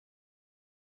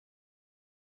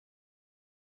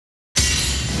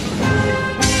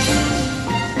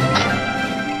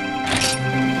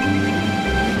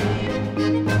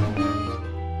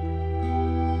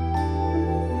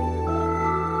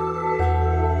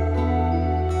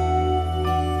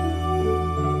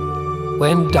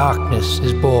when darkness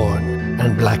is born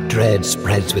and black dread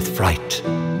spreads with fright.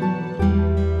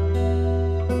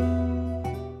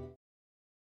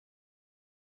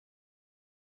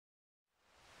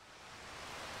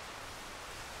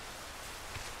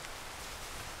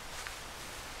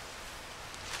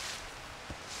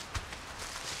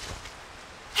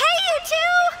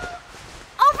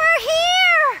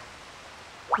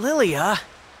 Lilia,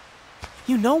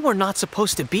 you know we're not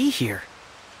supposed to be here.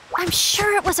 I'm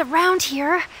sure it was around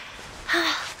here.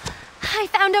 I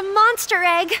found a monster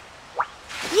egg.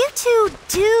 You two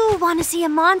do want to see a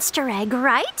monster egg,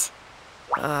 right?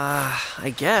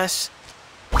 I guess.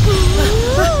 Ooh.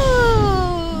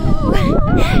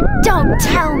 Don't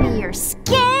tell me you're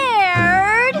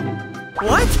scared.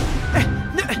 What?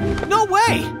 No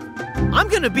way! I'm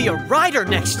gonna be a rider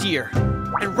next year.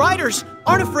 And riders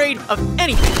aren't afraid of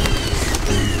anything.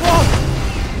 Whoa!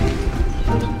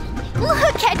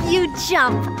 Look at you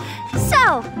jump.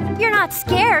 So, you're not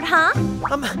scared, huh?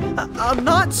 I'm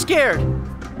not scared.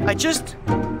 I just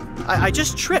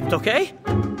tripped, okay?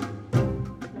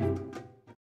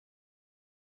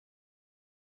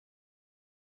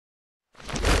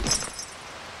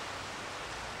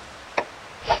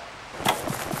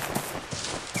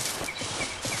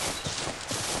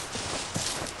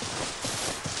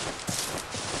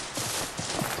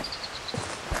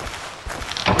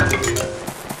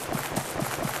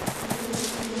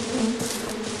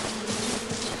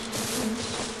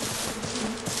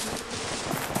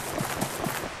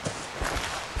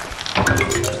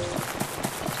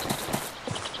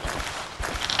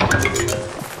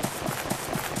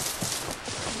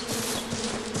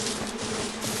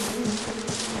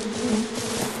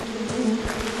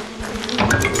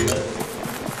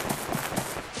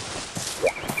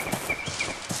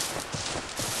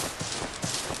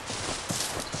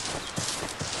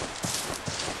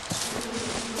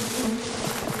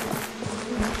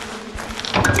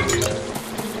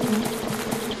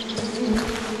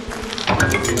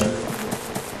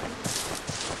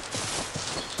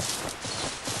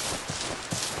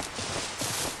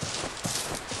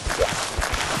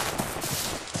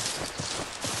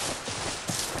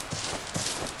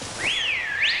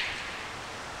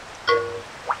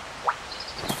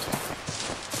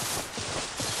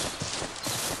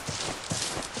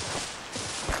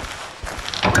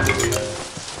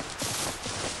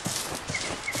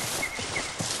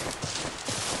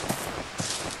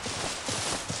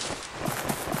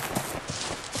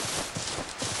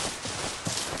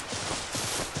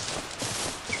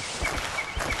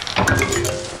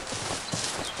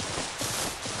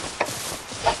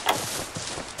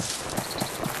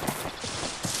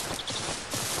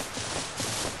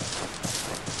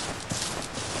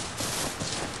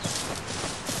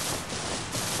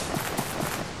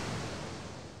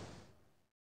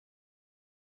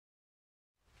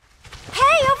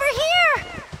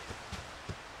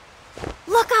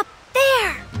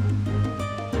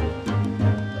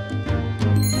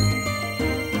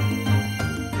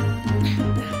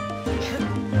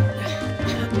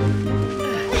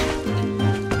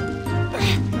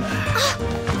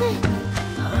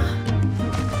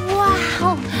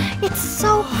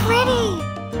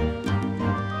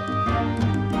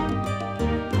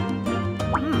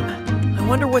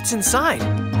 What's inside?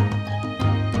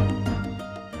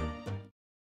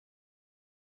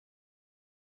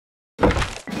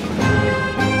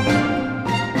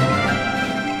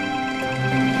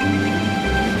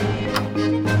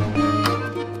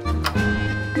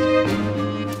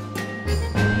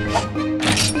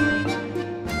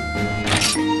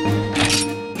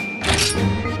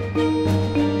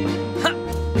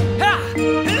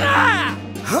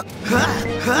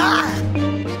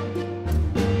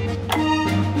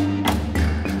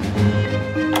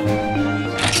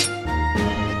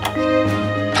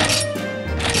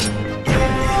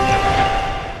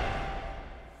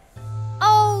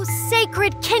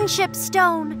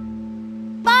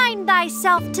 Stone, bind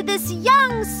thyself to this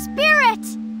young spirit.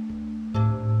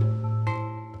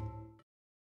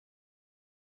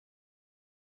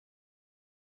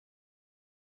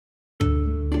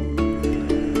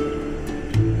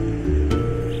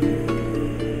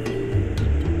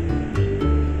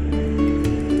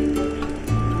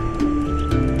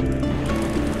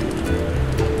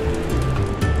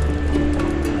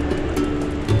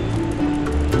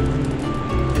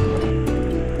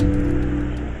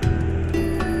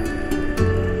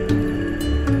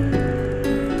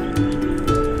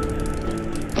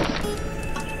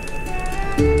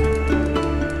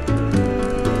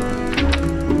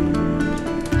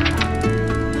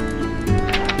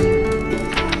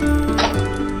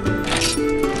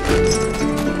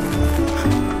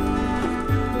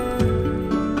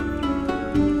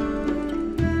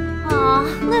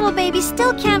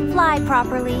 fly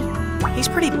properly. He's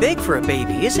pretty big for a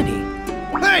baby, isn't he?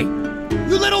 Hey!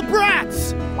 You little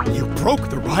brats! You broke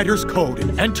the rider's code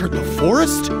and entered the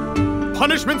forest?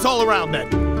 Punishments all around then.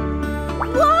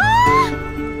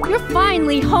 What? You're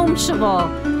finally home,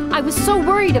 Cheval. I was so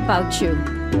worried about you.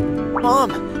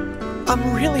 Mom,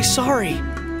 I'm really sorry.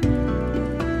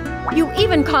 You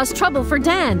even caused trouble for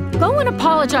Dan. Go and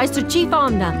apologize to Chief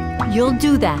Omna. You'll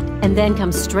do that, and then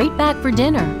come straight back for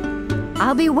dinner.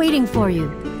 I'll be waiting for you.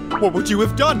 What would you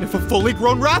have done if a fully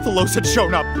grown Rathalos had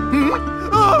shown up?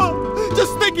 Oh,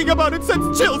 just thinking about it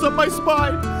sends chills up my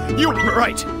spine. You were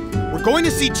right. We're going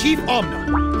to see Chief Omna.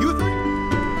 You three.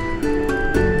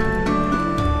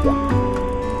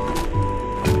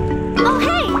 Oh,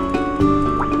 hey!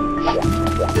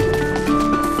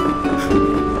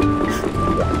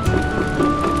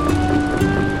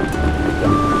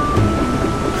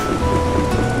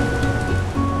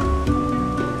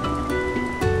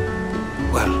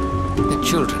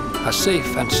 Children are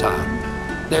safe and sound.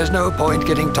 There's no point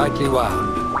getting tightly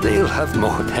wound. They'll have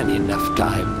more than enough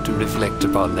time to reflect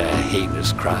upon their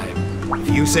heinous crime. If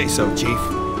you say so, Chief.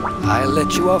 I'll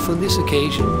let you off on this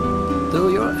occasion, though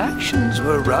your actions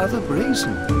were rather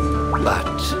brazen.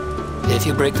 But if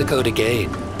you break the code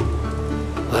again,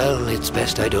 well, it's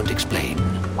best I don't explain.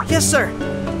 Yes, sir.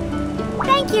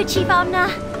 Thank you, Chief Omna.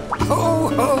 Ho,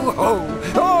 ho, ho!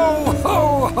 Ho,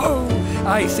 ho, ho!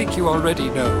 I think you already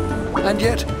know. And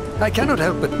yet, I cannot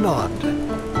help but nod.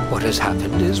 What has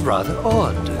happened is rather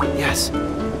odd. Yes.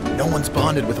 No one's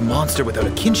bonded with a monster without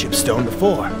a kinship stone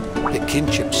before. The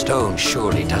kinship stone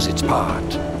surely does its part.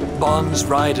 Bonds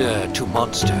rider to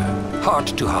monster, heart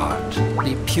to heart.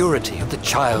 The purity of the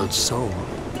child's soul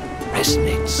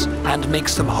resonates and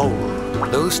makes them whole.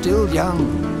 Though still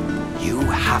young, you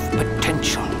have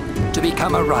potential to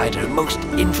become a rider most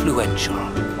influential.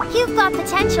 You've got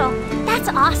potential. That's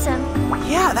awesome.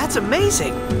 Yeah, that's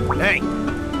amazing. Hey,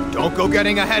 don't go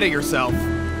getting ahead of yourself.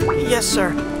 Yes,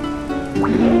 sir.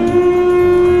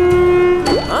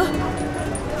 Huh?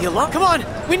 The alarm? Come on,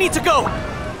 we need to go.